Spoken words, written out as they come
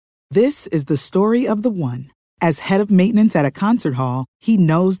This is the story of the one. As head of maintenance at a concert hall, he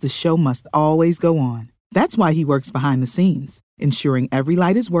knows the show must always go on. That's why he works behind the scenes, ensuring every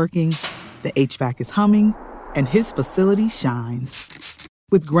light is working, the HVAC is humming, and his facility shines.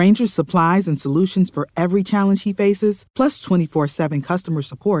 With Grainger's supplies and solutions for every challenge he faces, plus 24/7 customer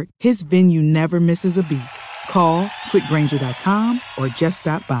support, his venue never misses a beat. Call quickgrainger.com or just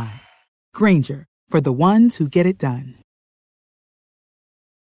stop by. Grainger, for the ones who get it done.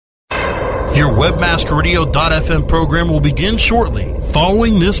 Your WebmasterRadio.fm program will begin shortly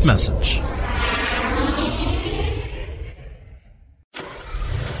following this message.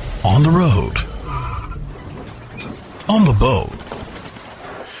 On the road, on the boat,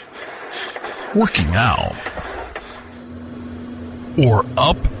 working out, or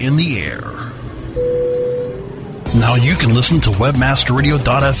up in the air. Now you can listen to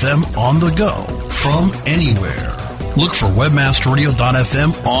WebmasterRadio.fm on the go from anywhere. Look for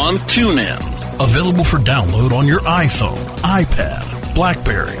WebmasterRadio.fm on TuneIn. Available for download on your iPhone, iPad,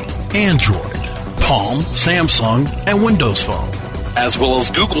 BlackBerry, Android, Palm, Samsung, and Windows Phone, as well as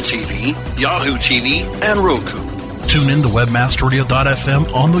Google TV, Yahoo TV, and Roku. Tune in to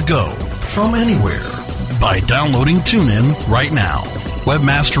WebmasterRadio.fm on the go from anywhere by downloading TuneIn right now.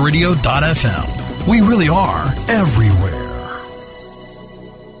 WebmasterRadio.fm. We really are everywhere.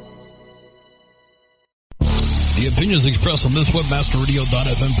 The opinions expressed on this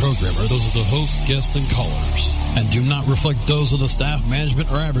WebmasterRadio.fm program are those of the host, guests, and callers, and do not reflect those of the staff,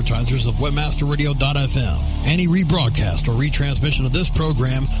 management, or advertisers of WebmasterRadio.fm. Any rebroadcast or retransmission of this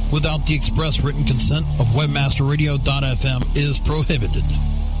program without the express written consent of WebmasterRadio.fm is prohibited.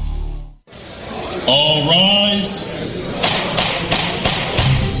 All rise.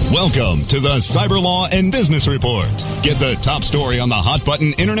 Welcome to the Cyber Law and Business Report. Get the top story on the hot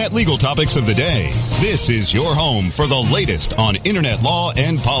button internet legal topics of the day. This is your home for the latest on internet law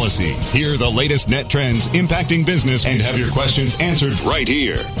and policy. Hear the latest net trends impacting business and have your questions answered right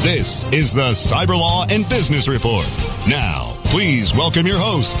here. This is the Cyber Law and Business Report. Now, please welcome your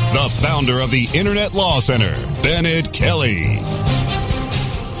host, the founder of the Internet Law Center, Bennett Kelly.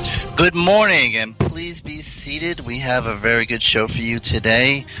 Good morning, and please be seated. We have a very good show for you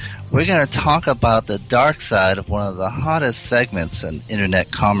today. We're going to talk about the dark side of one of the hottest segments in internet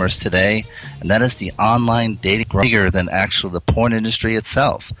commerce today, and that is the online dating, bigger than actually the porn industry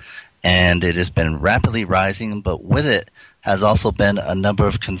itself. And it has been rapidly rising, but with it has also been a number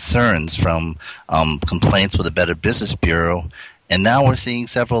of concerns from complaints with the Better Business Bureau, and now we're seeing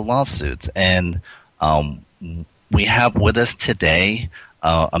several lawsuits. And we have with us today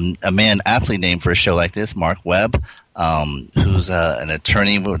a man aptly named for a show like this, Mark Webb, who's an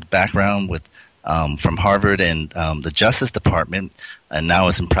attorney with background with from Harvard and the Justice Department, and now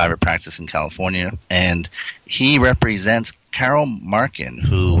is in private practice in California. And he represents Carol Markin,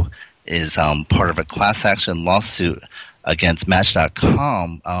 who is part of a class action lawsuit against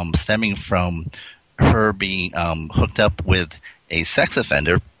Match.com, stemming from her being hooked up with a sex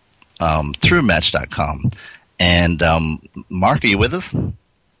offender through Match.com. And Mark, are you with us?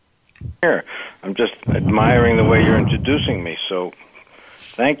 Here. I'm just admiring the way you're introducing me, so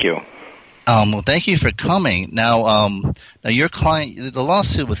thank you. Well, thank you for coming. Now your client, the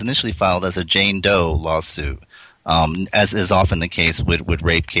lawsuit was initially filed as a Jane Doe lawsuit, as is often the case with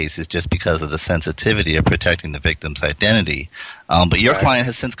rape cases, just because of the sensitivity of protecting the victim's identity. But your client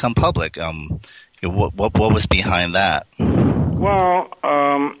has since come public. What was behind that? Well,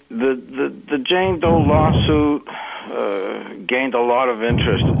 the Jane Doe lawsuit gained a lot of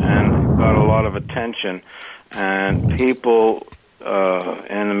interest and got a lot of attention, and people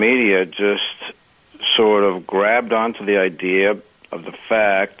in the media just sort of grabbed onto the idea of the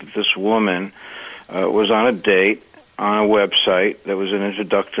fact that this woman was on a date on a website that was an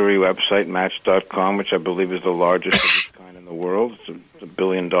introductory website, Match.com, which I believe is the largest of its kind in the world. It's a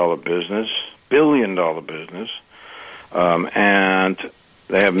billion-dollar business. And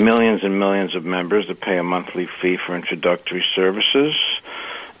they have millions and millions of members that pay a monthly fee for introductory services.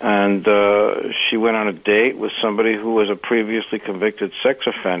 And she went on a date with somebody who was a previously convicted sex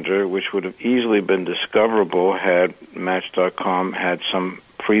offender, which would have easily been discoverable had Match.com had some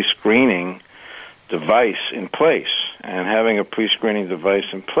pre-screening device in place. And having a pre-screening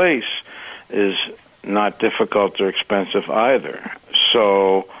device in place is not difficult or expensive either.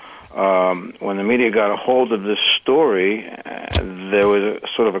 So when the media got a hold of this story, there was a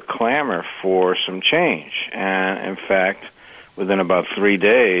sort of a clamor for some change. And in fact, within about 4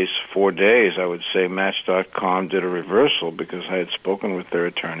 days, I would say, Match.com did a reversal, because I had spoken with their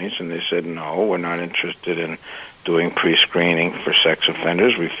attorneys, and they said, no, we're not interested in doing pre-screening for sex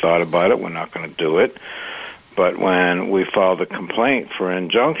offenders. We've thought about it. We're not going to do it. But when we filed a complaint for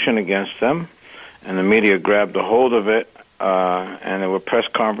injunction against them, and the media grabbed a hold of it, and there were press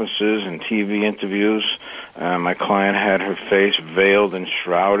conferences and TV interviews, my client had her face veiled and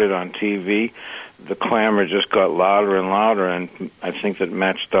shrouded on TV. The clamor just got louder and louder, and I think that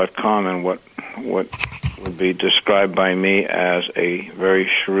Match.com and what would be described by me as a very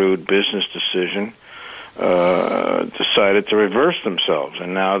shrewd business decision decided to reverse themselves,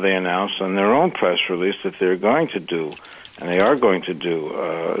 and now they announced on their own press release that they're going to do, and they are going to do,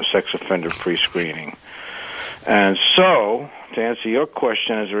 sex offender pre-screening. And so, to answer your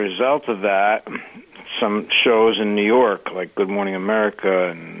question, as a result of that, some shows in New York, like Good Morning America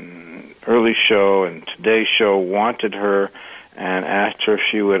and Early Show and Today Show, wanted her and asked her if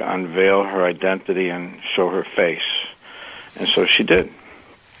she would unveil her identity and show her face. And so she did.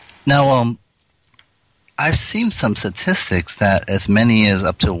 Now, I've seen some statistics that as many as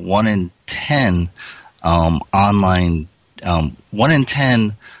up to 1 in 10 online, 1 in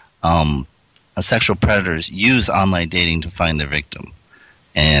 10 sexual predators use online dating to find their victim.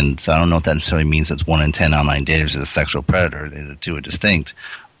 And so I don't know if that necessarily means that 1 in 10 online daters is a sexual predator. The two are distinct.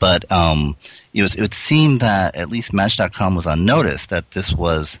 But it would seem that at least Match.com was on notice that this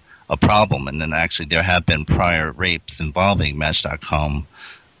was a problem. And then actually there have been prior rapes involving Match.com,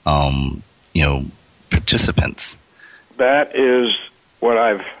 participants. That is what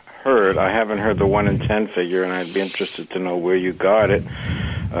I've heard. I haven't heard the 1 in 10 figure, and I'd be interested to know where you got it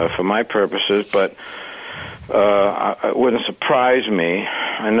for my purposes. But it wouldn't surprise me.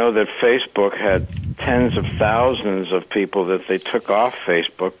 I know that Facebook had tens of thousands of people that they took off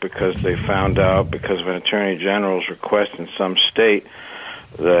Facebook because they found out, because of an attorney general's request in some state,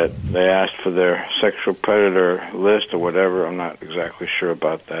 that they asked for their sexual predator list or whatever. I'm not exactly sure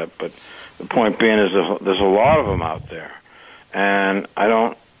about that, but the point being is there's a lot of them out there, and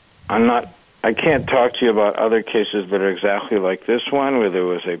I can't talk to you about other cases that are exactly like this one, where there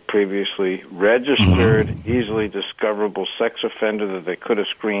was a previously registered, easily discoverable sex offender that they could have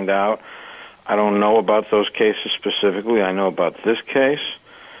screened out. I don't know about those cases specifically. I know about this case,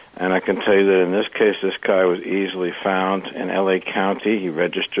 and I can tell you that in this case, this guy was easily found in L.A. County. He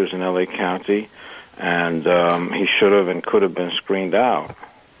registers in L.A. County, and he should have and could have been screened out.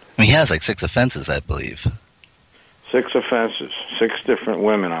 He has like 6 offenses, I believe. 6 offenses, 6 different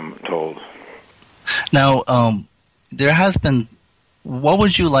women, I'm told. Now, there has been, what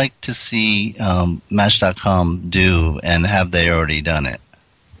would you like to see Match.com do, and have they already done it?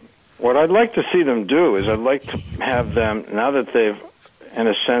 What I'd like to see them do is I'd like to have them, now that they've, in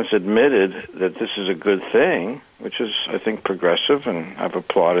a sense, admitted that this is a good thing, which is, I think, progressive, and I've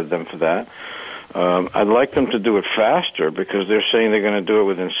applauded them for that. I'd like them to do it faster, because they're saying they're going to do it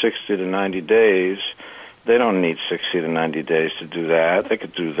within 60 to 90 days. They don't need 60 to 90 days to do that. They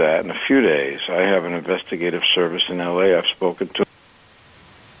could do that in a few days. I have an investigative service in L.A. I've spoken to,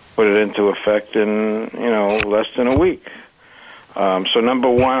 put it into effect in, less than a week. So number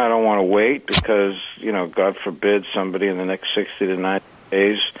one, I don't want to wait, because, God forbid somebody in the next 60 to 90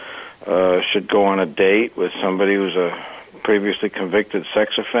 days should go on a date with somebody who's a previously convicted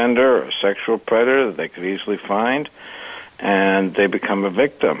sex offender or a sexual predator that they could easily find, and they become a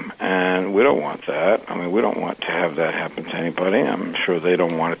victim. And we don't want that. I mean, we don't want to have that happen to anybody. I'm sure they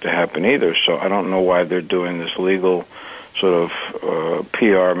don't want it to happen either. So I don't know why they're doing this legal sort of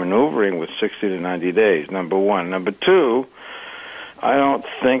PR maneuvering with 60 to 90 days, number one. Number two, I don't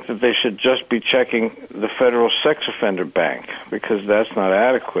think that they should just be checking the federal sex offender bank, because that's not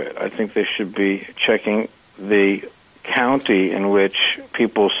adequate. I think they should be checking the county in which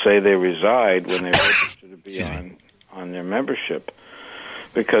people say they reside when they're registered to be on their membership,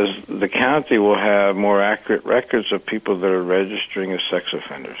 because the county will have more accurate records of people that are registering as sex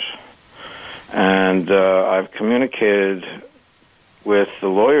offenders. And I've communicated with the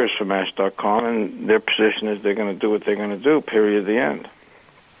lawyers for Match.com, and their position is they're going to do what they're going to do, period, the end.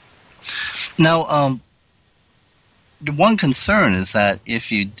 Now, one concern is that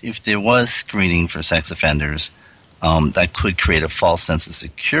if there was screening for sex offenders, that could create a false sense of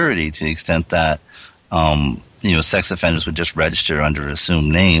security, to the extent that sex offenders would just register under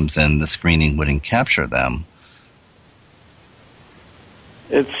assumed names, and the screening wouldn't capture them.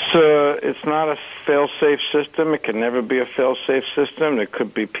 It's not a fail-safe system. It can never be a fail-safe system. There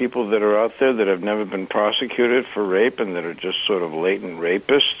could be people that are out there that have never been prosecuted for rape and that are just sort of latent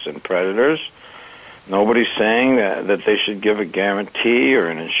rapists and predators. Nobody's saying that they should give a guarantee or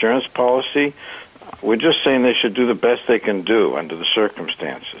an insurance policy. We're just saying they should do the best they can do under the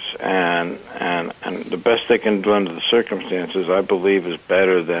circumstances. And the best they can do under the circumstances, I believe, is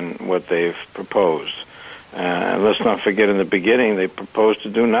better than what they've proposed. And let's not forget, in the beginning, they proposed to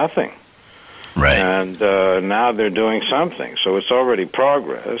do nothing. Right. And now they're doing something. So it's already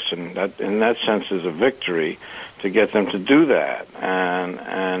progress, and that, in that sense, is a victory to get them to do that.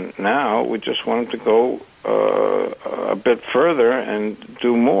 And now we just want them to go a bit further and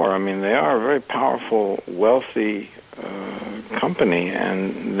do more. I mean, they are a very powerful, wealthy company,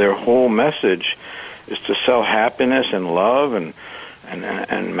 and their whole message is to sell happiness and love and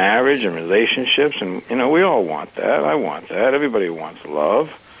marriage and relationships. And, you know, we all want that. I want that. Everybody wants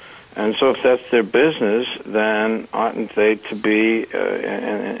love. And so if that's their business, then oughtn't they to be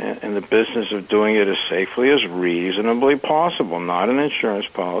in the business of doing it as safely as reasonably possible? Not an insurance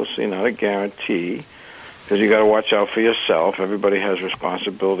policy, not a guarantee, because you got to watch out for yourself. Everybody has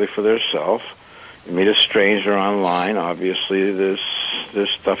responsibility for their self. You meet a stranger online, obviously there's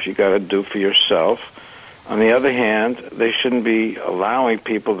stuff you got to do for yourself. On the other hand, they shouldn't be allowing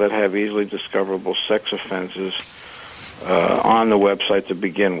people that have easily discoverable sex offenses on the website to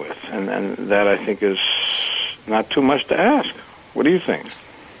begin with. And that, I think, is not too much to ask. What do you think?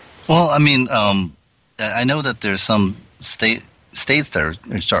 Well, I mean, I know that there's some states that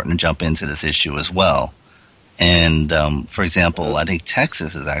are starting to jump into this issue as well. And, for example, I think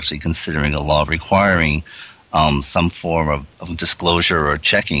Texas is actually considering a law requiring some form of disclosure or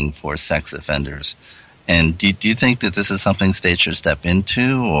checking for sex offenders. And do you think that this is something states should step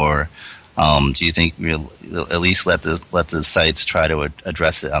into, or do you think we'll at least let the sites try to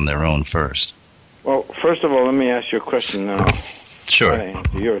address it on their own first? Well, first of all, let me ask you a question now. Sure.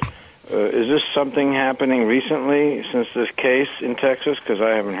 Is this something happening recently since this case in Texas? Because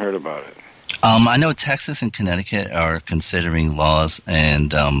I haven't heard about it. I know Texas and Connecticut are considering laws,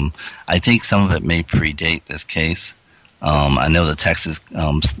 and I think some of it may predate this case. I know the Texas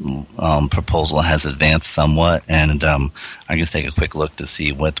proposal has advanced somewhat, and I can take a quick look to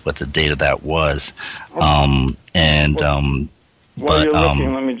see what the date of that was. While you're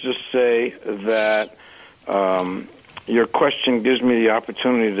looking, let me just say that your question gives me the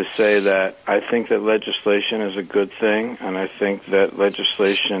opportunity to say that I think that legislation is a good thing, and I think that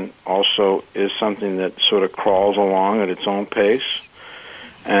legislation also is something that sort of crawls along at its own pace.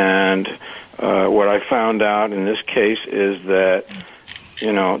 And what I found out in this case is that,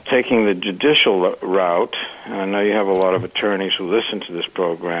 you know, taking the judicial route, and I know you have a lot of attorneys who listen to this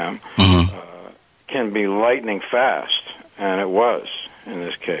program, can be lightning fast, and it was in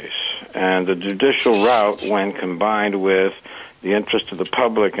this case. And the judicial route, when combined with the interest of the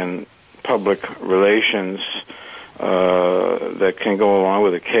public and public relations that can go along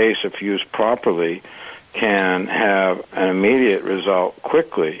with a case if used properly, can have an immediate result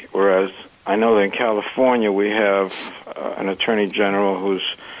quickly, whereas I know that in California we have an attorney general who's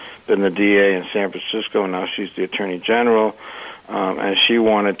been the DA in San Francisco, and now she's the attorney general, and she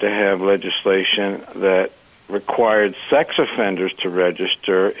wanted to have legislation that required sex offenders to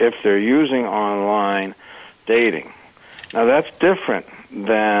register if they're using online dating. Now that's different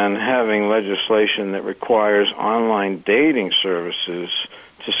than having legislation that requires online dating services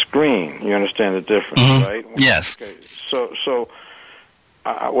to screen. You understand the difference, right? Yes. Okay. So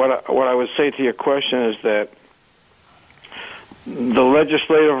what I would say to your question is that the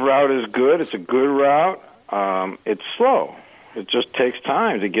legislative route is good. It's a good route. It's slow. It just takes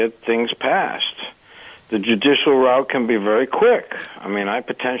time to get things passed. The judicial route can be very quick. I mean, I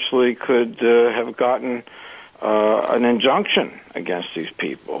potentially could have gotten an injunction against these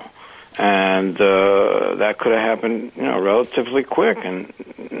people, and that could have happened, you know, relatively quick. And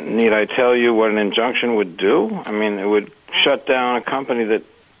need I tell you what an injunction would do? I mean, it would shut down a company that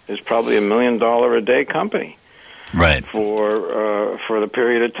is probably $1 million a day company, right? For the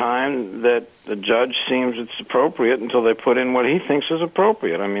period of time that the judge seems it's appropriate until they put in what he thinks is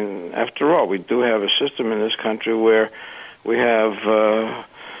appropriate. I mean, after all, we do have a system in this country where we have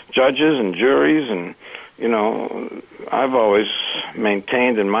judges and juries, and you know, I've always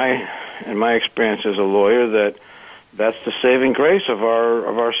maintained in my experience as a lawyer that that's the saving grace of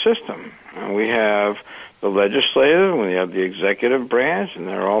our system. And we have the legislative, and we have the executive branch, and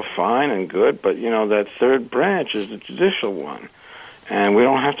they're all fine and good, but, you know, that third branch is the judicial one. And we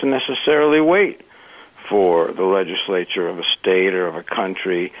don't have to necessarily wait for the legislature of a state or of a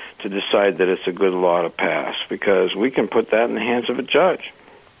country to decide that it's a good law to pass, because we can put that in the hands of a judge.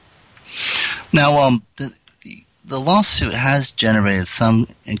 Now, the lawsuit has generated some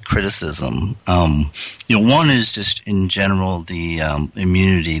criticism. You know, one is just in general the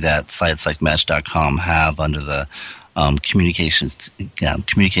immunity that sites like Match.com have under the Communications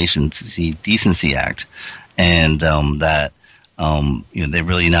Decency Act, and that you know, they're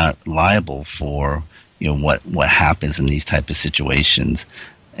really not liable for, you know, what happens in these type of situations.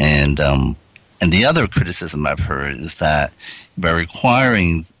 And the other criticism I've heard is that by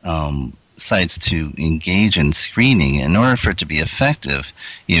requiring sites to engage in screening, in order for it to be effective,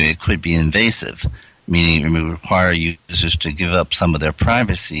 it could be invasive, meaning it would require users to give up some of their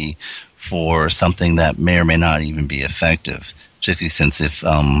privacy for something that may or may not even be effective, particularly since if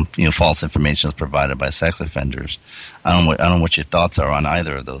false information is provided by sex offenders. I don't know what your thoughts are on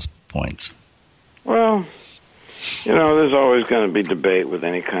either of those points. Well, there's always going to be debate with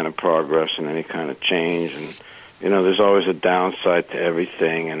any kind of progress and any kind of change, and there's always a downside to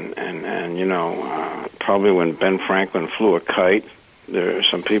everything. And probably when Ben Franklin flew a kite, there are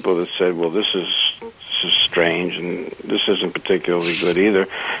some people that said, "Well, this is strange, and this isn't particularly good either."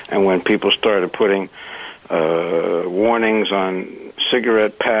 And when people started putting warnings on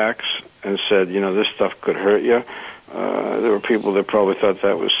cigarette packs and said, this stuff could hurt you, there were people that probably thought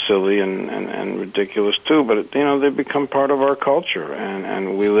that was silly and ridiculous too. But they've become part of our culture,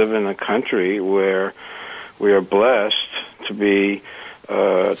 and we live in a country where we are blessed to be,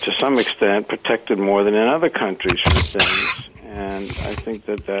 to some extent, protected more than in other countries for things. And I think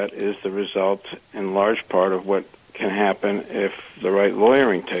that is the result, in large part, of what can happen if the right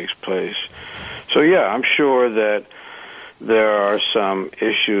lawyering takes place. So, yeah, I'm sure that there are some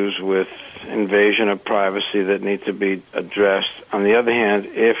issues with invasion of privacy that need to be addressed. On the other hand,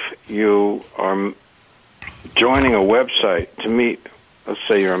 if you are joining a website to meet, let's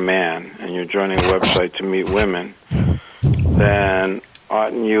say you're a man, and you're joining a website to meet women, then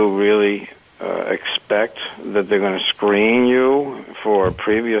oughtn't you really expect that they're going to screen you for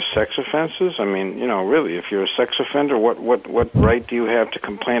previous sex offenses? I mean, really, if you're a sex offender, what right do you have to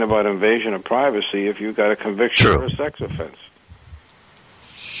complain about invasion of privacy if you got a conviction for a sex offense?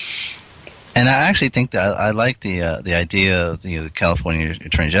 And I actually think that I like the idea of the California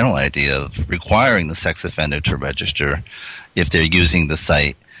Attorney General idea of requiring the sex offender to register if they're using the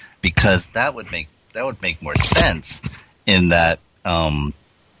site, because that would make more sense in that.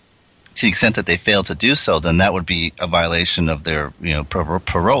 To the extent that they fail to do so, then that would be a violation of their,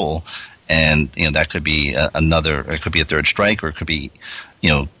 parole, and that could be it could be a third strike, or it could be,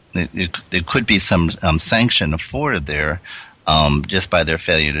 there could be some sanction afforded there, just by their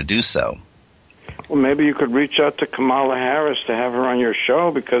failure to do so. Well, maybe you could reach out to Kamala Harris to have her on your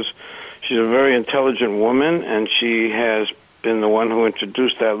show, because she's a very intelligent woman, and she has been the one who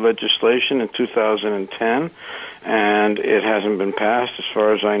introduced that legislation in 2010. And it hasn't been passed as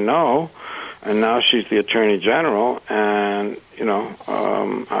far as I know, and now she's the Attorney General, and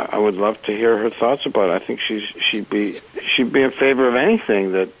I would love to hear her thoughts about it. I think she'd be in favor of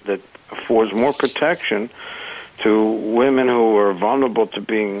anything that affords more protection to women who are vulnerable to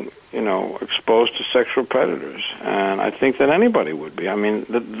being exposed to sexual predators, and I think that anybody would be. I mean,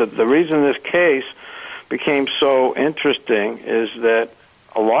 the reason this case became so interesting is that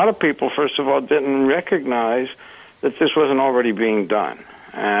a lot of people, first of all, didn't recognize that this wasn't already being done.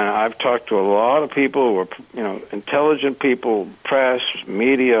 And I've talked to a lot of people who are, intelligent people, press,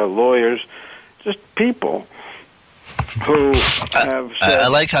 media, lawyers, just people who have said, I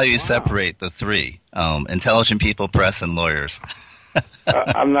like how you separate the three: intelligent people, press, and lawyers.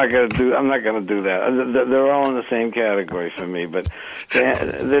 I'm not going to do that. They're all in the same category for me. But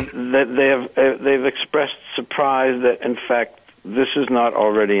they've expressed surprise that, in fact, this is not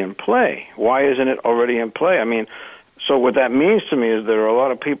already in play. Why isn't it already in play? I mean, so what that means to me is there are a lot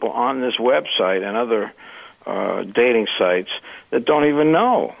of people on this website and other dating sites that don't even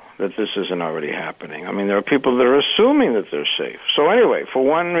know that this isn't already happening. I mean, there are people that are assuming that they're safe. So anyway, for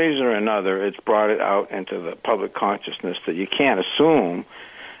one reason or another, it's brought it out into the public consciousness that you can't assume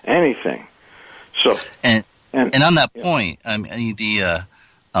anything. So and on that point, I mean,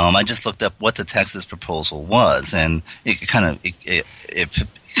 I just looked up what the Texas proposal was, and it kind of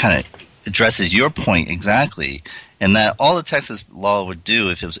addresses your point exactly. And that all the Texas law would do,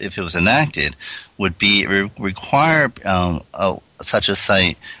 if it was enacted, would be require such a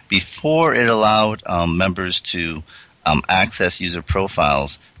site before it allowed members to access user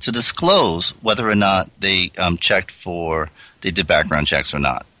profiles to disclose whether or not they they did background checks or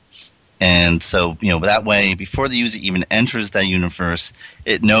not. And so, that way, before the user even enters that universe,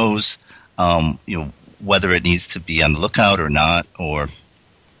 it knows, whether it needs to be on the lookout or not,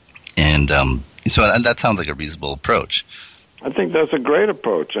 so that sounds like a reasonable approach. I think that's a great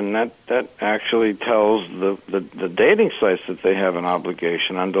approach, and that actually tells the dating sites that they have an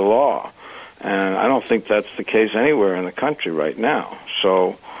obligation under law. And I don't think that's the case anywhere in the country right now.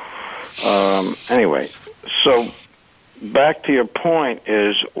 So, anyway, so back to your point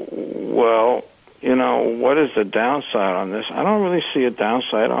is, well, what is the downside on this? I don't really see a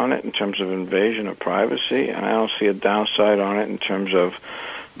downside on it in terms of invasion of privacy, and I don't see a downside on it in terms of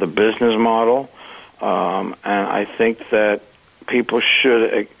the business model. And I think that people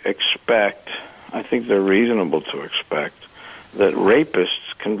should expect, I think they're reasonable to expect, that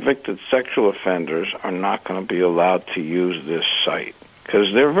rapists, convicted sexual offenders, are not going to be allowed to use this site.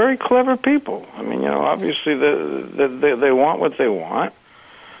 Because they're very clever people. I mean, obviously they want what they want,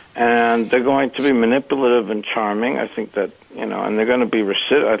 and they're going to be manipulative and charming. I think that, and they're going to be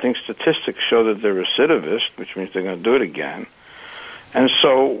I think statistics show that they're recidivist, which means they're going to do it again. And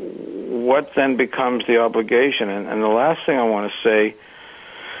so what then becomes the obligation? And the last thing I want to say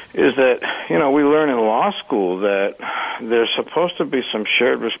is that, we learn in law school that there's supposed to be some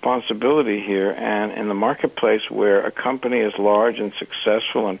shared responsibility here, and in the marketplace where a company as large and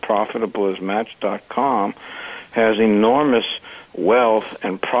successful and profitable as Match.com has enormous wealth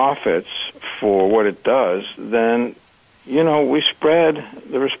and profits for what it does, then, we spread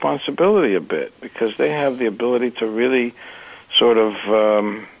the responsibility a bit, because they have the ability to really sort of,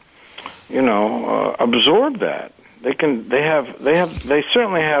 absorb that. They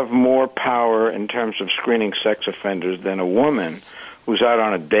certainly have more power in terms of screening sex offenders than a woman who's out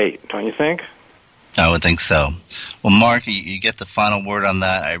on a date, don't you think? I would think so. Well, Mark, you get the final word on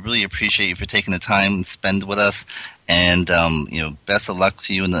that. I really appreciate you for taking the time and spend with us. And, best of luck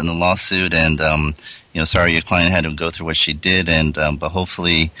to you in the lawsuit. And, sorry your client had to go through what she did. And, but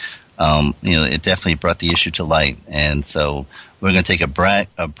hopefully, it definitely brought the issue to light. And so we're going to take a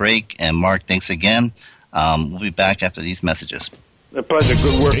break. And, Mark, thanks again. We'll be back after these messages. A pleasure.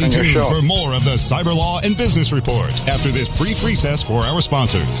 Good work on your show. Stay tuned for more of the Cyber Law and Business Report after this brief recess for our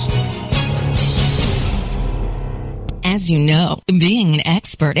sponsors. As you know, being an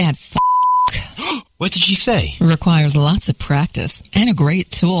expert at What did she say? requires lots of practice and a great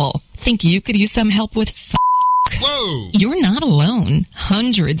tool. Think you could use some help with Whoa! You're not alone.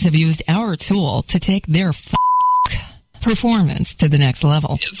 Hundreds have used our tool to take their performance to the next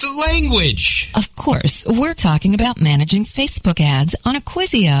level. The language! Of course, we're talking about managing Facebook ads on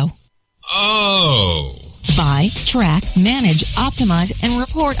Acquisio. Oh. Buy, track, manage, optimize, and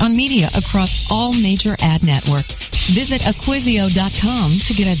report on media across all major ad networks. Visit Acquisio.com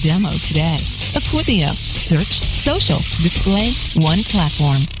to get a demo today. Acquisio. Search, social, display, one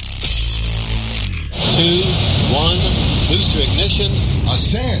platform. 2, 1, boost to ignition.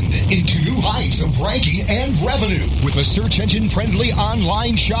 Ascend into new heights of ranking and revenue with a search engine-friendly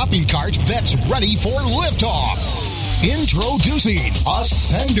online shopping cart that's ready for liftoff. Introducing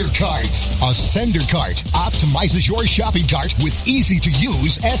Ascender Cart. Ascender Cart optimizes your shopping cart with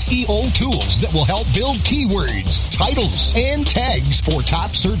easy-to-use SEO tools that will help build keywords, titles, and tags for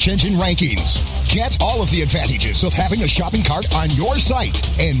top search engine rankings. Get all of the advantages of having a shopping cart on your site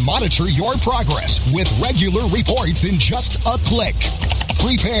and monitor your progress with regular reports in just a click.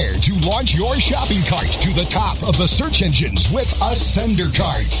 Prepare to launch your shopping cart to the top of the search engines with Ascender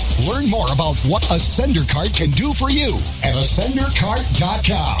Cart. Learn more about what Ascender Cart can do for you at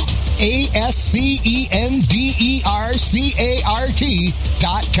ascendercart.com.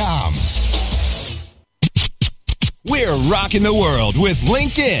 ASCENDERCART.com. We're rocking the world with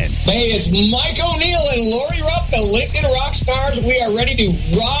LinkedIn. Hey, it's Mike O'Neill and Lori Rupp, the LinkedIn Rockstars. We are ready to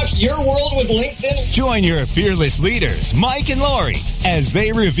rock your world with LinkedIn. Join your fearless leaders, Mike and Lori, as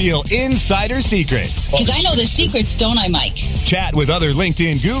they reveal insider secrets. Because I know the secrets, don't I, Mike? Chat with other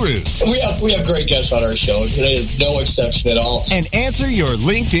LinkedIn gurus. We have great guests on our show. Today is no exception at all. And answer your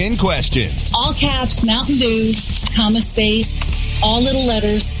LinkedIn questions. All caps, Mountain Dew, comma space, all little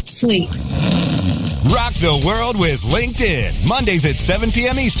letters, sleep. Rock the world with LinkedIn. Mondays at 7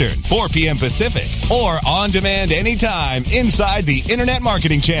 p.m. Eastern, 4 p.m. Pacific, or on demand anytime inside the Internet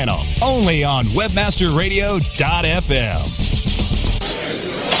Marketing Channel. Only on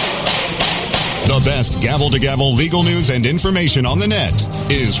WebmasterRadio.fm. The best gavel-to-gavel legal news and information on the net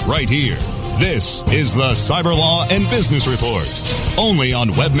is right here. This is the Cyber Law and Business Report. Only on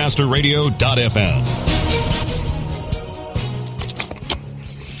WebmasterRadio.fm.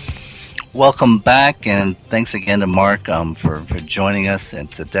 Welcome back, and thanks again to Mark for joining us.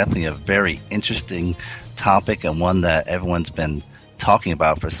 It's definitely a very interesting topic and one that everyone's been talking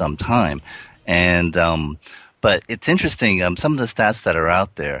about for some time. And but it's interesting, some of the stats that are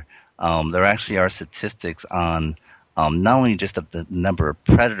out there, there actually are statistics on not only just the number of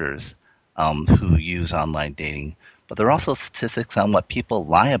predators who use online dating, but there are also statistics on what people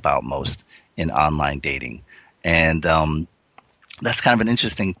lie about most in online dating. And that's kind of an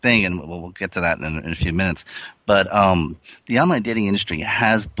interesting thing, and we'll get to that in a few minutes. But the online dating industry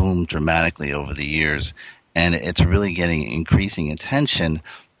has boomed dramatically over the years, and it's really getting increasing attention.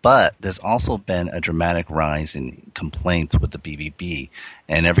 But there's also been a dramatic rise in complaints with the BBB.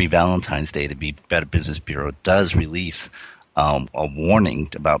 And every Valentine's Day, the Better Business Bureau does release a warning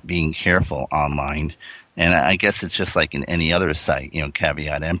about being careful online And I guess it's just like in any other site,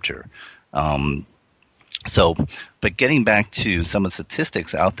 caveat emptor. But getting back to some of the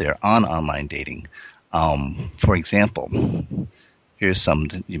statistics out there on online dating, for example, here's some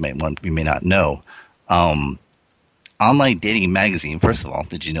you may not know. Online Dating Magazine, first of all,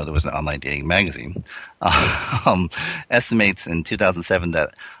 did you know there was an Online Dating Magazine? Estimates in 2007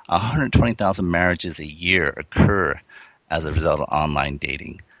 that 120,000 marriages a year occur as a result of online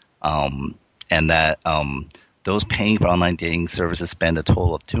dating. And that those paying for online dating services spend a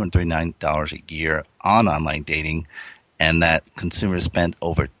total of $239 a year on online dating, and that consumers spent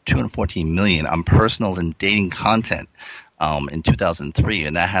over $214 million on personals and dating content in 2003,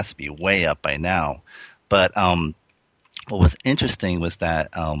 and that has to be way up by now. But what was interesting was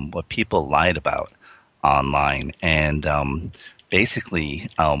that what people lied about online, and basically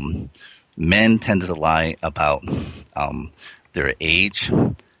men tended to lie about their age,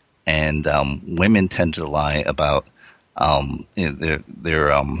 and women tend to lie about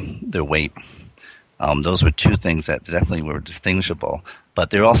their weight. Those were two things that definitely were distinguishable.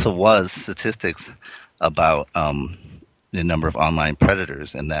 But there also was statistics about the number of online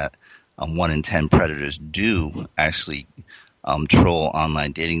predators, and that 1 in 10 predators do actually troll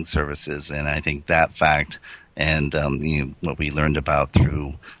online dating services. And I think that fact and what we learned about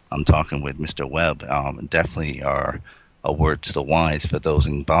through talking with Mr. Webb definitely are a word to the wise for those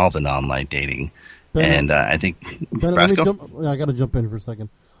involved in online dating. Ben, and I think Ben, I got to jump in for a second,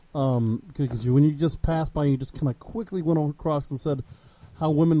 because when you just passed by, you just kind of quickly went across and said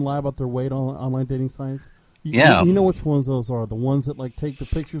how women lie about their weight on online dating sites. You know which ones those are? The ones that like take the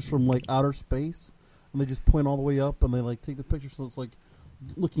pictures from like outer space and they just point all the way up, and they like take the picture so it's like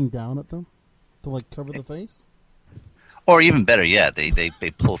looking down at them to like cover the face. Or even better yet, they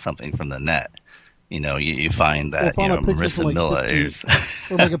pull something from the net. You find that Marissa Miller is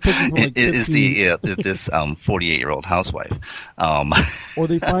this 48-year-old housewife. Or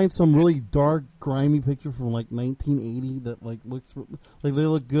they find some really dark, grimy picture from like 1980 that like looks like they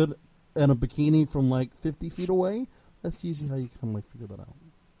look good in a bikini from like 50 feet away. That's usually how you kind of like figure that out.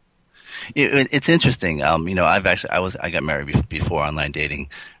 It's interesting. I got married before online dating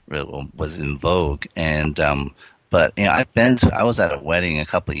was in vogue, and but I was at a wedding a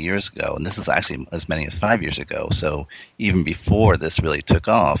couple of years ago, and this is actually as many as 5 years ago. So even before this really took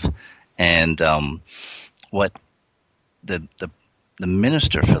off, and what the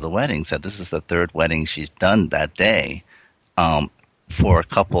minister for the wedding said, this is the third wedding she's done that day for a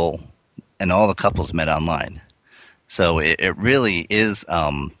couple, and all the couples met online. So it really is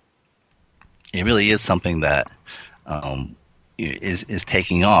something that is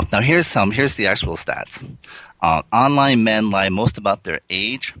taking off. Now here's the actual stats. Online men lie most about their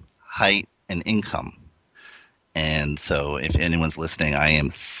age, height, and income. And so if anyone's listening, I am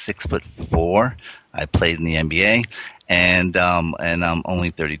 6'4". I played in the NBA, and I'm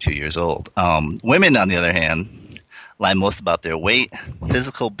only 32 years old. Women, on the other hand, lie most about their weight,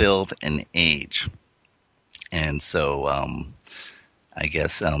 physical build, and age. And so I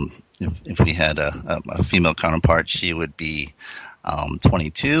guess if we had a female counterpart, she would be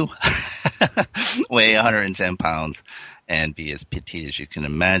 22, weigh 110 pounds, and be as petite as you can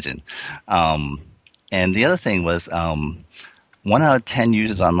imagine. And the other thing was 1 out of 10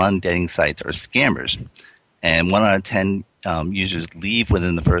 users on online dating sites are scammers, and 1 out of 10 users leave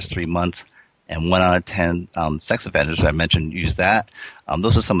within the first 3 months, and 1 out of 10 sex offenders, I mentioned, use that.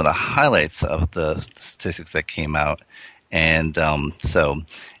 Those are some of the highlights of the statistics that came out. And so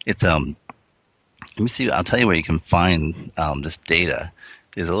it's let me see. I'll tell you where you can find this data.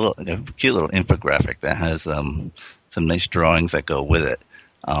 There's a cute little infographic that has some nice drawings that go with it.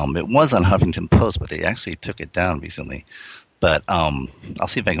 It was on Huffington Post, but they actually took it down recently. But I'll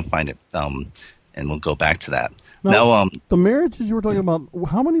see if I can find it, and we'll go back to that. Now, the marriages you were talking about,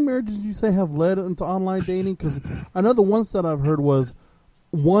 how many marriages did you say have led into online dating? Because I know the ones that I've heard was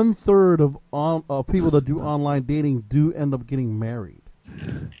 1/3 of people that do online dating do end up getting married.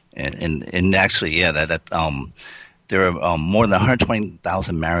 And actually, yeah, that there are more than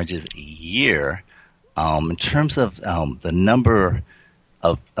 120,000 marriages a year. In terms of the number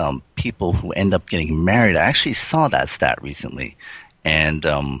of people who end up getting married, I actually saw that stat recently, and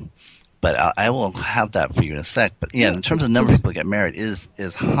but I will have that for you in a sec. But yeah, in terms of the number of people that get married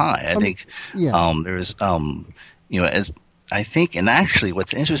is high. I think there's as I think, and actually,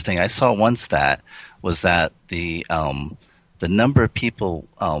 what's interesting, I saw one stat was that the number of people,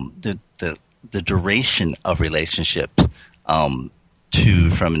 the duration of relationships from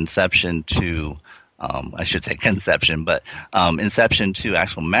inception to I should say conception, but inception to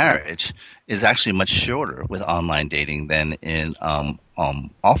actual marriage is actually much shorter with online dating than in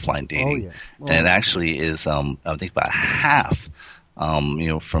offline dating, and it actually is I think about half.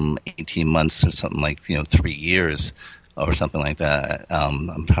 From 18 months or something like 3 years or something like that.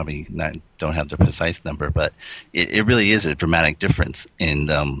 I'm probably don't have the precise number, but it really is a dramatic difference in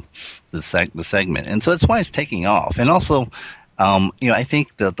the segment, and so that's why it's taking off. And also, I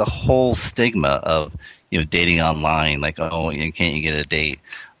think that the whole stigma of dating online, like can't you get a date?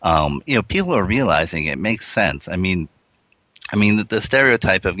 People are realizing it makes sense. I mean the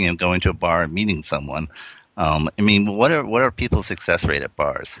stereotype of going to a bar and meeting someone. What are people's success rate at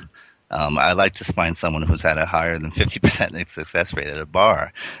bars? I like to find someone who's had a higher than 50% success rate at a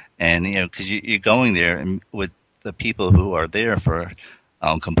bar, and because you're going there with the people who are there for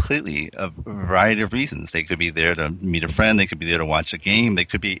completely a variety of reasons. They could be there to meet a friend, they could be there to watch a game, they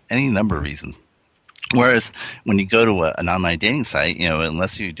could be any number of reasons. Whereas when you go to an online dating site,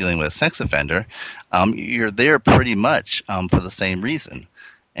 unless you're dealing with a sex offender, you're there pretty much for the same reason.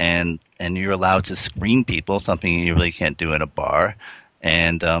 And you're allowed to screen people, something you really can't do in a bar,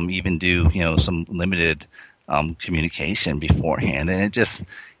 and even do some limited communication beforehand. And it just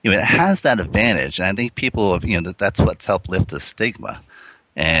it has that advantage. And I think people have that's what's helped lift the stigma.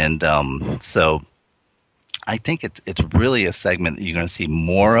 And so I think it's really a segment that you're going to see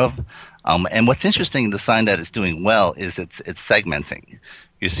more of. And what's interesting, the sign that it's doing well is it's segmenting.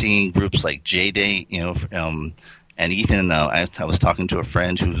 You're seeing groups like JDate, and even I was talking to a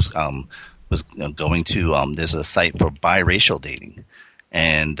friend who's was going to there's a site for biracial dating,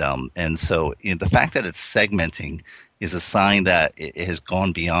 and so the fact that it's segmenting is a sign that it has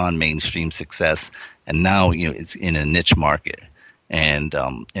gone beyond mainstream success, and now it's in a niche market, and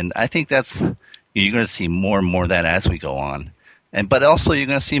I think that's you're going to see more and more of that as we go on, but also you're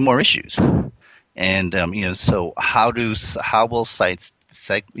going to see more issues, and so how will sites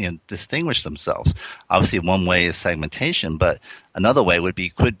distinguish themselves? Obviously, one way is segmentation, but another way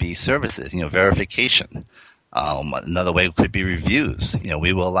could be services, verification. Another way could be reviews.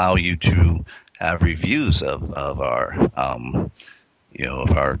 We will allow you to have reviews of our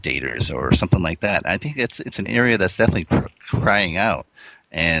of our daters or something like that. I think it's an area that's definitely crying out,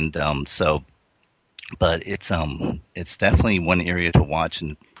 and but it's definitely one area to watch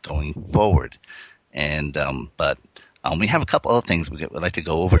and going forward, and but. We have a couple other things we'd like to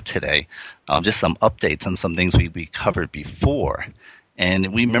go over today, just some updates on some things we covered before.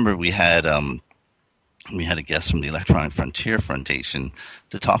 And we remember we had a guest from the Electronic Frontier Foundation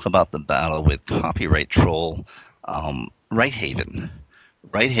to talk about the battle with copyright troll Righthaven.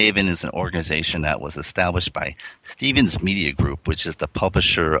 Righthaven is an organization that was established by Stevens Media Group, which is the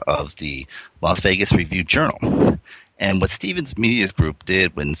publisher of the Las Vegas Review-Journal. And what Stevens Media Group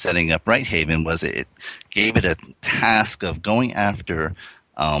did when setting up Righthaven was it gave it a task of going after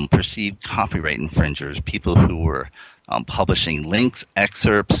perceived copyright infringers, people who were publishing links,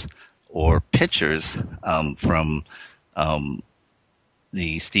 excerpts, or pictures from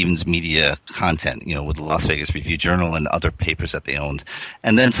the Stevens Media content, with the Las Vegas Review-Journal and other papers that they owned.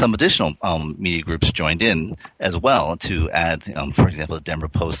 And then some additional media groups joined in as well to add, for example, the Denver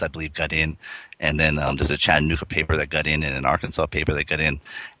Post, I believe, got in. And then there's a Chattanooga paper that got in and an Arkansas paper that got in.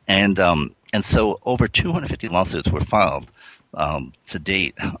 And so over 250 lawsuits were filed to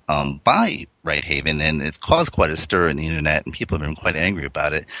date by Righthaven, and it's caused quite a stir in the internet, and people have been quite angry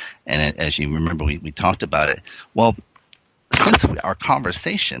about it. And as you remember, we talked about it. Well, since our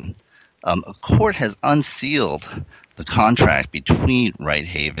conversation, a court has unsealed the contract between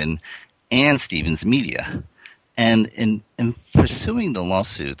Righthaven and Stevens Media. And in pursuing the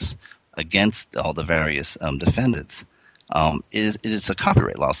lawsuits against all the various defendants, it's a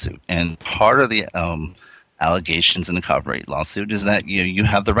copyright lawsuit. And part of the allegations in the copyright lawsuit is that you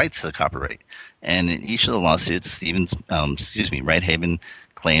have the rights to the copyright. And in each of the lawsuits, Righthaven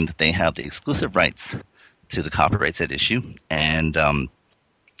claimed that they have the exclusive rights to the copyrights at issue, and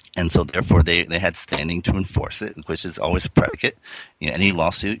so therefore they had standing to enforce it, which is always a predicate. Any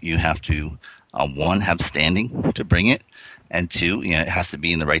lawsuit, you have to one, have standing to bring it, and two, it has to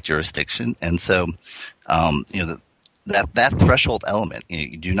be in the right jurisdiction. And so that threshold element,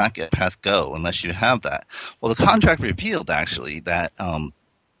 you do not get past go unless you have that. Well, the contract revealed actually that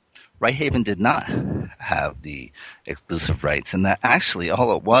Righthaven did not have the exclusive rights, and that actually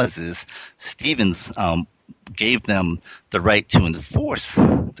all it was is Stevens gave them the right to enforce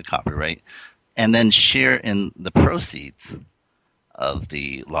the copyright and then share in the proceeds of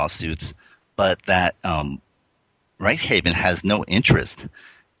the lawsuits, but that Righthaven has no interest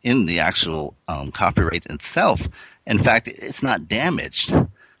in the actual copyright itself. In fact, it's not damaged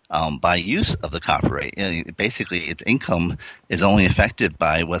by use of the copyright. Basically, its income is only affected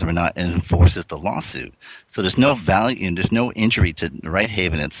by whether or not it enforces the lawsuit. So there's no value and there's no injury to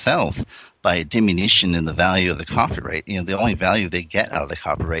Righthaven itself by a diminution in the value of the copyright. The only value they get out of the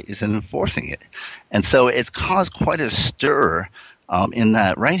copyright is in enforcing it. And so it's caused quite a stir in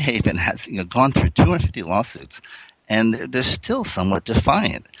that Righthaven has gone through 250 lawsuits, and they're still somewhat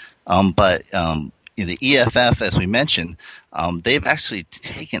defiant. But the EFF, as we mentioned, they've actually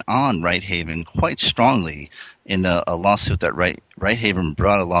taken on Righthaven quite strongly in a lawsuit that Righthaven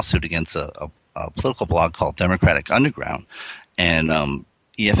brought a lawsuit against a political blog called Democratic Underground, and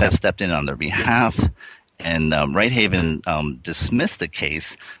EFF stepped in on their behalf, and Righthaven dismissed the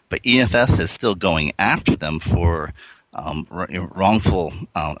case, but EFF is still going after them for their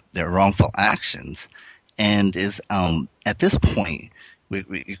wrongful actions, and is at this point.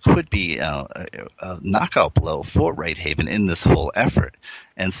 It could be a knockout blow for Righthaven in this whole effort.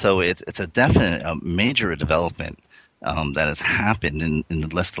 And so it's a definite major development that has happened in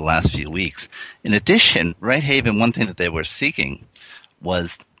the last few weeks. In addition, Righthaven, one thing that they were seeking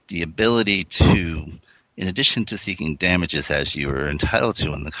was the ability to, in addition to seeking damages as you were entitled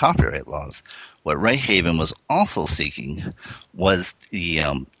to in the copyright laws, what Righthaven was also seeking was the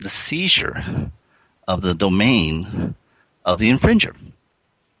seizure of the domain of the infringer.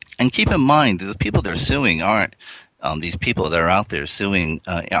 And keep in mind, the people they're suing aren't these people that are out there suing.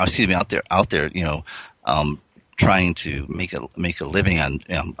 Out there, trying to make a living on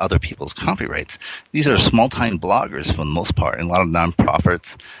other people's copyrights. These are small-time bloggers for the most part, and a lot of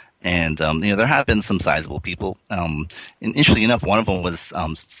nonprofits. And there have been some sizable people. And interestingly enough, one of them was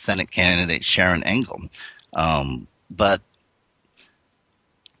Senate candidate Sharon Engel. But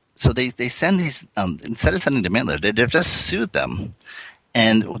so they send these instead of sending demand letters, they've just sued them.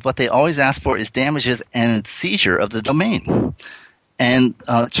 And what they always ask for is damages and seizure of the domain. And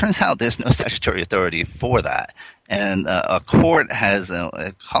it turns out there's no statutory authority for that. And a Colorado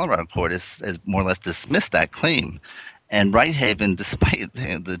court has more or less dismissed that claim. And Righthaven, despite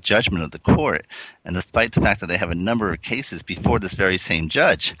the judgment of the court, and despite the fact that they have a number of cases before this very same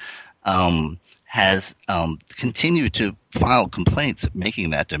judge, has continued to file complaints making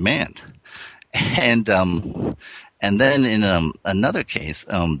that demand. And then in another case,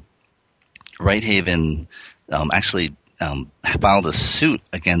 Righthaven actually filed a suit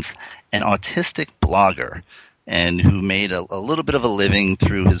against an autistic blogger, and who made a little bit of a living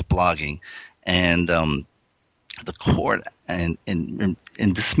through his blogging. And the court, in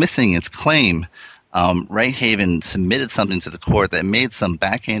dismissing its claim, Righthaven submitted something to the court that made some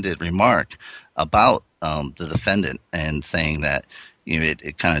backhanded remark about the defendant, and saying that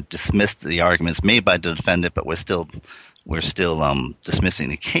it kind of dismissed the arguments made by the defendant, but we're still dismissing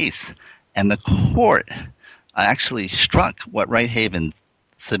the case. And the court actually struck what Righthaven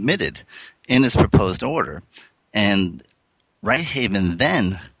submitted in its proposed order, and Righthaven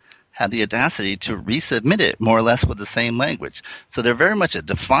then had the audacity to resubmit it more or less with the same language. So they're very much a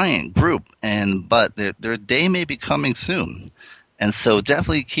defiant group, but their day may be coming soon. And so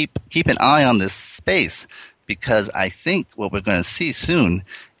definitely keep an eye on this space, because I think what we're going to see soon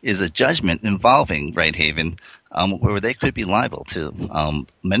is a judgment involving Righthaven, where they could be liable to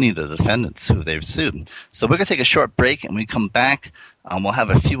many of the defendants who they've sued. So we're going to take a short break, and when we come back, we'll have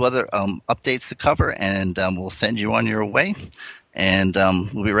a few other updates to cover, and we'll send you on your way, and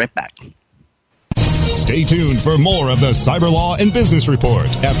we'll be right back. Stay tuned for more of the Cyber Law and Business Report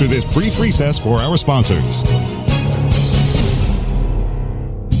after this brief recess for our sponsors.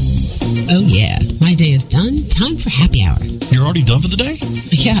 Oh, yeah. My day is done. Time for happy hour. You're already done for the day?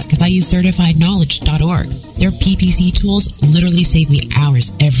 Yeah, because I use CertifiedKnowledge.org. Their PPC tools literally save me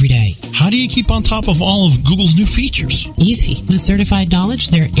hours every day. How do you keep on top of all of Google's new features? Easy. With Certified Knowledge,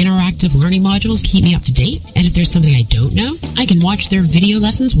 their interactive learning modules keep me up to date. And if there's something I don't know, I can watch their video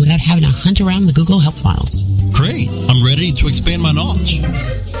lessons without having to hunt around the Google Help files. Great. I'm ready to expand my knowledge.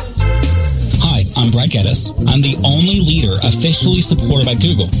 Hi, I'm Brad Geddes. I'm the only leader officially supported by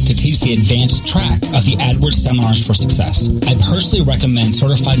Google to teach the advanced track of the AdWords Seminars for Success. I personally recommend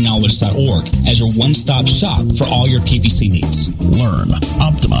CertifiedKnowledge.org as your one-stop shop for all your PPC needs. Learn,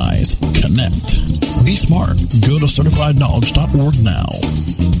 optimize, connect. Be smart. Go to CertifiedKnowledge.org now.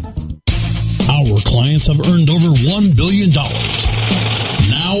 Our clients have earned over $1 billion.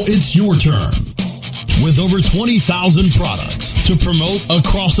 Now it's your turn. With over 20,000 products to promote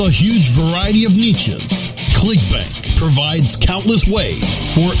across a huge variety of niches, ClickBank provides countless ways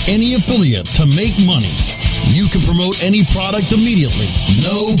for any affiliate to make money. You can promote any product immediately.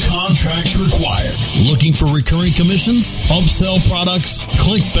 No contracts required. Looking for recurring commissions? Upsell products?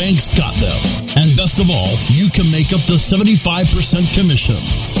 ClickBank's got them. And best of all, you can make up to 75%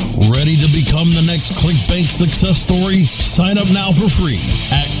 commissions. Ready to become the next ClickBank success story? Sign up now for free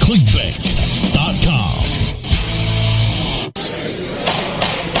at clickbank.com.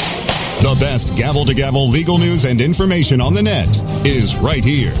 The best gavel-to-gavel legal news and information on the net is right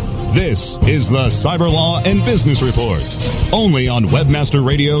here. This is the Cyber Law and Business Report, only on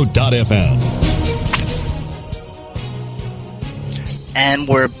webmasterradio.fm. And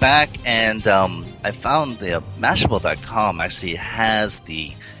we're back, and I found the Mashable.com actually has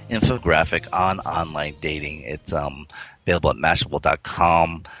the infographic on online dating. It's available at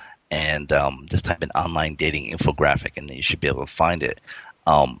Mashable.com, and just type in online dating infographic, and then you should be able to find it.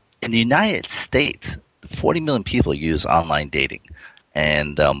 In the United States, 40 million people use online dating,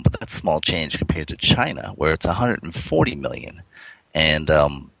 and but that's small change compared to China, where it's 140 million. And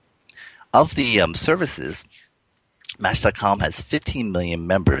of the services, Match.com has 15 million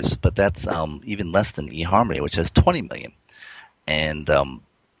members, but that's even less than eHarmony, which has 20 million. And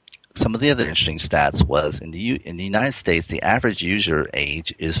some of the other interesting stats was in the United States, the average user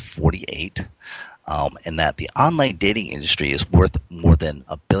age is 48. And that the online dating industry is worth more than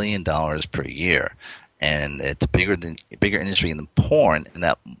 $1 billion per year, and it's bigger industry than porn. And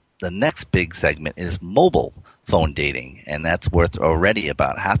that the next big segment is mobile phone dating, and that's worth already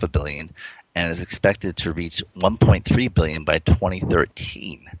about $500 million, and is expected to reach $1.3 billion by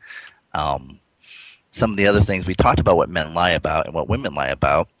 2013. Some of the other things we talked about: what men lie about and what women lie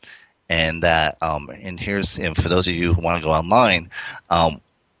about, and that and here's for those of you who want to go online.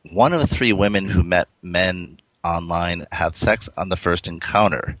 1 of 3 women who met men online have sex on the first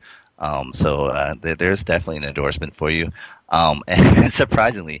encounter. So there's definitely an endorsement for you. And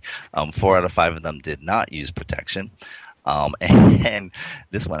surprisingly, 4 out of 5 of them did not use protection. And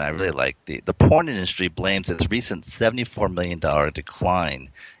this one I really like. The porn industry blames its recent $74 million decline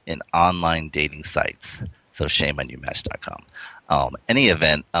in online dating sites. So shame on you, Match.com. Any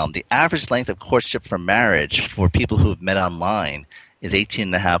event, the average length of courtship for marriage for people who have met online is 18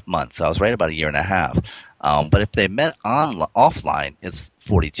 and a half months. So I was right about a year and a half. But if they met offline, it's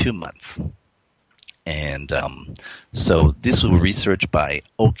 42 months. And so this was researched by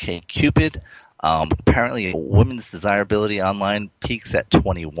OkCupid. Apparently, a women's desirability online peaks at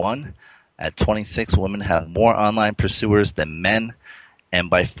 21. At 26, women have more online pursuers than men. And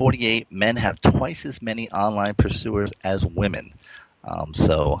by 48, men have twice as many online pursuers as women.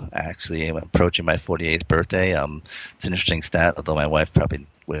 So actually, I'm approaching my 48th birthday. It's an interesting stat, although my wife probably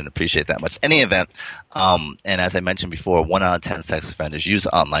wouldn't appreciate that much. Any event, and as I mentioned before, 1 out of 10 sex offenders use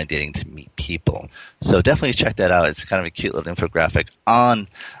online dating to meet people. So definitely check that out. It's kind of a cute little infographic on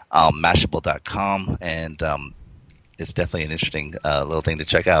Mashable.com, and it's definitely an interesting little thing to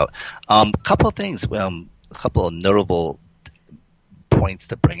check out. A couple of things, a couple of notable points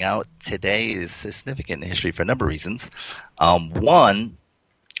to bring out. Today is significant in history for a number of reasons. One,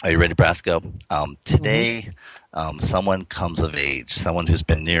 are you ready, Brasco? Today, someone comes of age, someone who's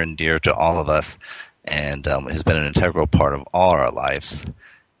been near and dear to all of us, and has been an integral part of all our lives.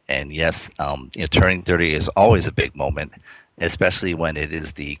 And yes, turning 30 is always a big moment, especially when it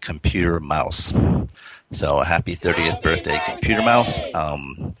is the computer mouse. So happy 30th birthday, Computer Mouse.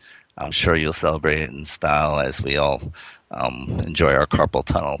 I'm sure you'll celebrate it in style as we all enjoy our carpal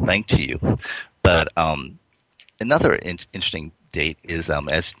tunnel. Thank to you. But another interesting date is,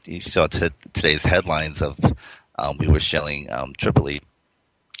 as you saw today's headlines of, we were shelling Tripoli.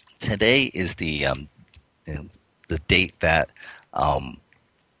 Today is the date that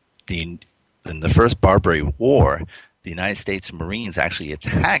in the first Barbary War, the United States Marines actually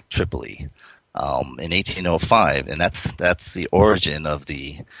attacked Tripoli in 1805, and that's the origin of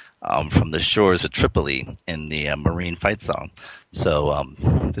the from the shores of Tripoli in the Marine fight song. So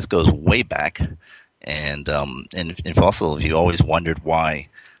this goes way back, and if also if you always wondered why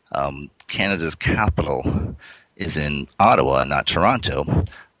Canada's capital is in Ottawa, not Toronto,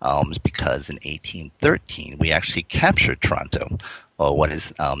 it's because in 1813 we actually captured Toronto, or what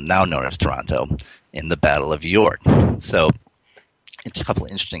is now known as Toronto, in the Battle of York. So it's a couple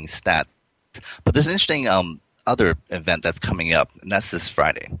of interesting stats. But there's an interesting other event that's coming up, and that's this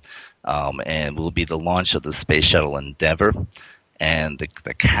Friday. And will be the launch of the Space Shuttle Endeavour. And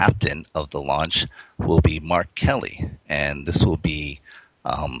the captain of the launch will be Mark Kelly. And this will be,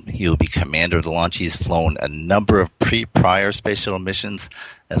 he will be commander of the launch. He's flown a number of prior Space Shuttle missions,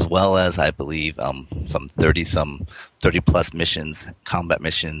 as well as, I believe, some 30-plus missions, combat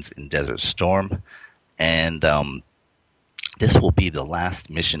missions in Desert Storm. And this will be the last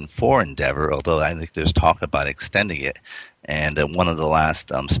mission for Endeavour, although I think there's talk about extending it, and one of the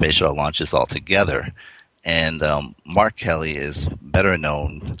last space shuttle launches altogether. And Mark Kelly is better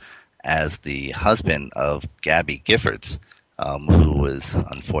known as the husband of Gabby Giffords, who was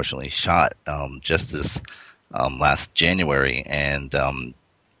unfortunately shot just this last January. And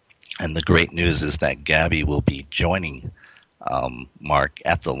the great news is that Gabby will be joining Mark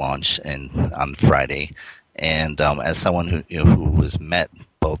at the launch on Friday. And as someone who has met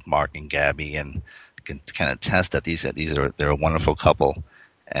both Mark and Gabby and can kind of attest that they're a wonderful couple.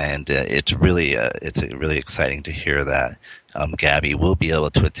 And it's really exciting to hear that Gabby will be able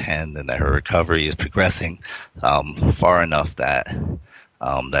to attend and that her recovery is progressing far enough that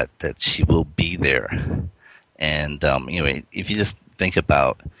she will be there. And if you just think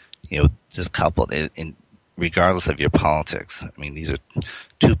about this couple, regardless of your politics, I mean, these are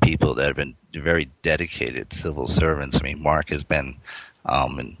two people that have been very dedicated civil servants. I mean, Mark has been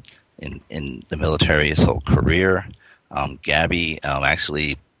in the military his whole career. Gabby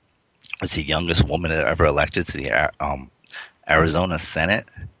actually was the youngest woman ever elected to the Arizona Senate,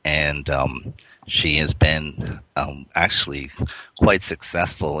 and she has been actually quite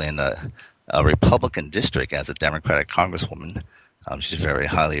successful in a Republican district as a Democratic congresswoman. She's very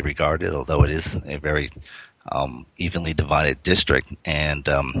highly regarded, although it is a very evenly divided district. And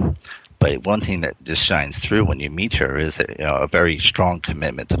but one thing that just shines through when you meet her is a very strong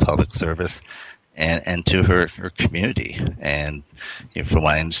commitment to public service and to her community. And from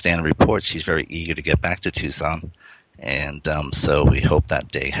what I understand in reports, she's very eager to get back to Tucson. And so we hope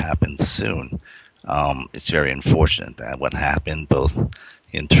that day happens soon. It's very unfortunate that what happened, both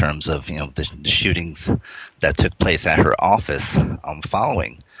in terms of the shootings that took place at her office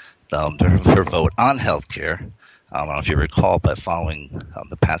following her vote on health care. I don't know if you recall, but following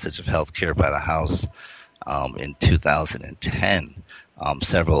the passage of health care by the House in 2010,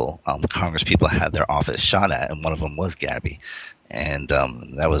 several Congress people had their office shot at, and one of them was Gabby, and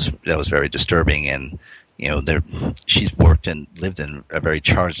that was very disturbing. And she's worked and lived in a very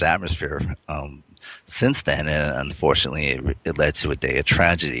charged atmosphere since then, and unfortunately, it led to a day of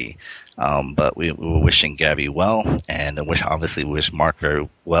tragedy. But we were wishing Gabby well, and obviously wish Mark very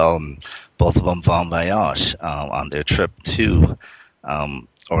well, and both of them bon voyage on their trip to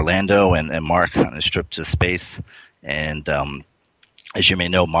Orlando, and Mark on his trip to space. And as you may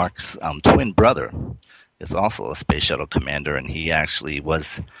know, Mark's twin brother is also a space shuttle commander, and he actually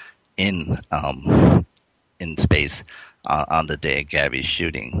was in space on the day of Gabby's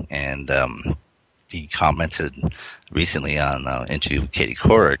shooting. And he commented recently on interview with Katie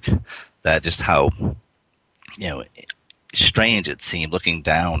Couric that just how strange it seemed looking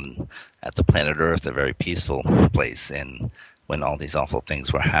down at the planet Earth, a very peaceful place, and when all these awful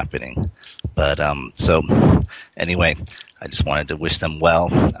things were happening. But so anyway, I just wanted to wish them well.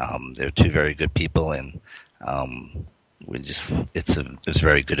 They're two very good people, and it's a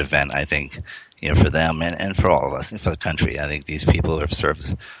very good event, I think, for them and for all of us and for the country. I think these people have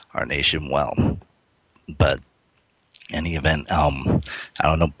served our nation well. But any event, I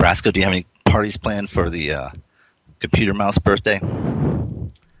don't know, Brasco, do you have any parties planned for the Computer Mouse birthday?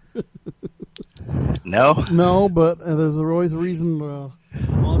 No, but there's always a reason. All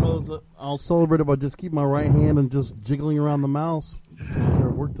I know is that I'll celebrate it by just keeping my right hand and just jiggling around the mouse. Taking care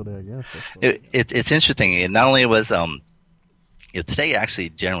of work today, I guess. It's interesting. It not only was today actually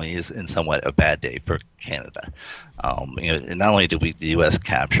generally is in somewhat a bad day for Canada. Not only did the U.S.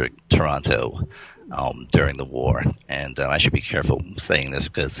 capture Toronto during the war, and I should be careful saying this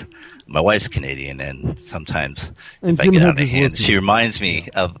because my wife's Canadian, and sometimes if I get out of hand, she reminds me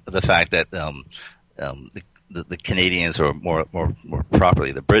of the fact that the Canadians, or more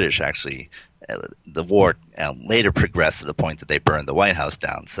properly the British, actually, the war later progressed to the point that they burned the White House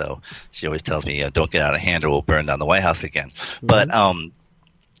down. So she always tells me, don't get out of hand or we'll burn down the White House again. Mm-hmm. But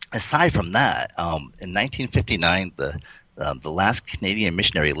aside from that, in 1959, the last Canadian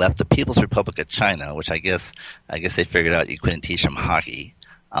missionary left the People's Republic of China, which I guess they figured out you couldn't teach them hockey.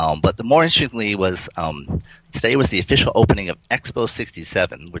 But the more interestingly was today was the official opening of Expo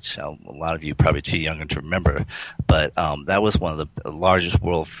 67, which a lot of you probably too young to remember, but that was one of the largest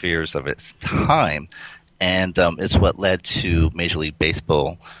world fairs of its time, and it's what led to Major League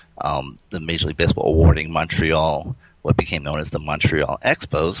Baseball, the Major League Baseball awarding Montreal what became known as the Montreal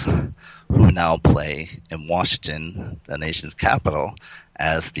Expos, who now play in Washington, the nation's capital,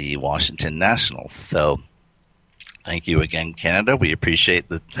 as the Washington Nationals. So Thank you again, Canada. We appreciate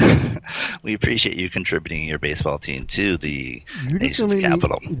we appreciate you contributing your baseball team to the nation's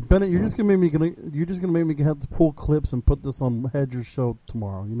capital. Bennett, you're just gonna make me have to pull clips and put this on Hedger's show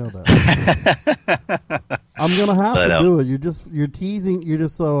tomorrow. You know that. I'm gonna have to do it. You're teasing.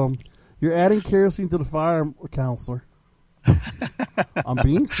 You're adding kerosene to the fire, counselor. I'm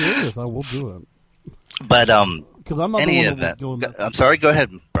being serious. I will do it. But because I'm not any event. I'm sorry. Go ahead,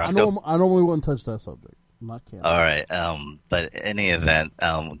 Brasco. I normally wouldn't touch that subject. Not Canada. All right, but any event,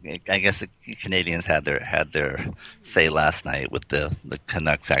 I guess the Canadians had their say last night with the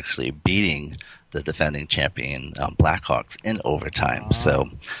Canucks actually beating the defending champion Blackhawks in overtime. So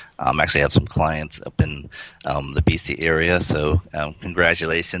actually have some clients up in the BC area. So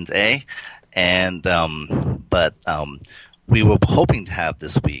congratulations, And but we were hoping to have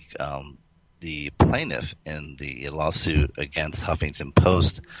this week the plaintiff in the lawsuit against Huffington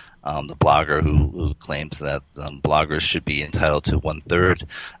Post. The blogger who claims that bloggers should be entitled to 1/3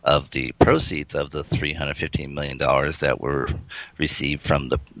 of the proceeds of the $315 million that were received from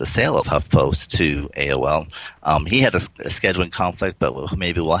the sale of HuffPost to AOL. He had a scheduling conflict, but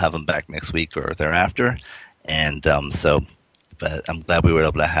maybe we'll have him back next week or thereafter. And but I'm glad we were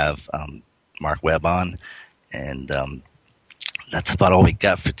able to have Mark Webb on. And that's about all we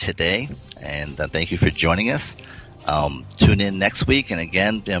got for today. And thank you for joining us. Tune in next week, and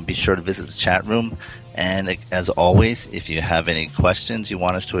again, be sure to visit the chat room. And as always, if you have any questions you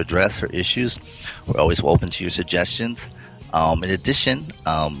want us to address or issues, we're always open to your suggestions. In addition,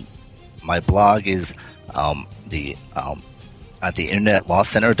 my blog is at the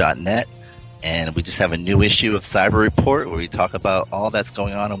internetlawcenter.net, and we just have a new issue of Cyber Report where we talk about all that's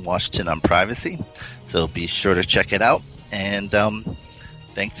going on in Washington on privacy. So be sure to check it out. And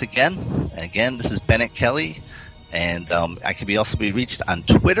thanks again. Again, this is Bennett Kelly. And I can also be reached on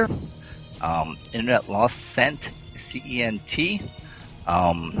Twitter, Internet Law Cent, CENT,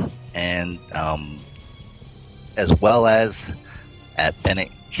 and as well as at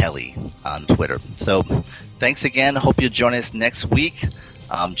Bennett Kelly on Twitter. So thanks again. I hope you'll join us next week.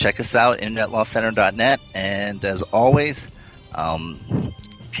 Check us out, internetlawcenter.net. And as always,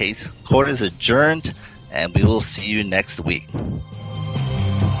 court is adjourned, and we will see you next week.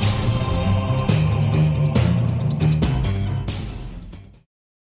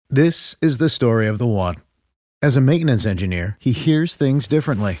 This is the story of the one. As a maintenance engineer, he hears things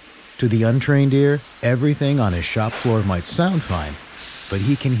differently. To the untrained ear, everything on his shop floor might sound fine, but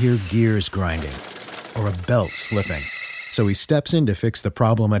he can hear gears grinding or a belt slipping. So he steps in to fix the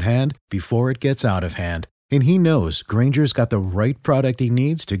problem at hand before it gets out of hand. And he knows Grainger's got the right product he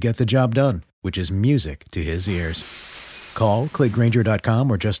needs to get the job done, which is music to his ears. Call, click Grainger.com,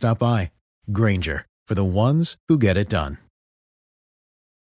 or just stop by. Grainger, for the ones who get it done.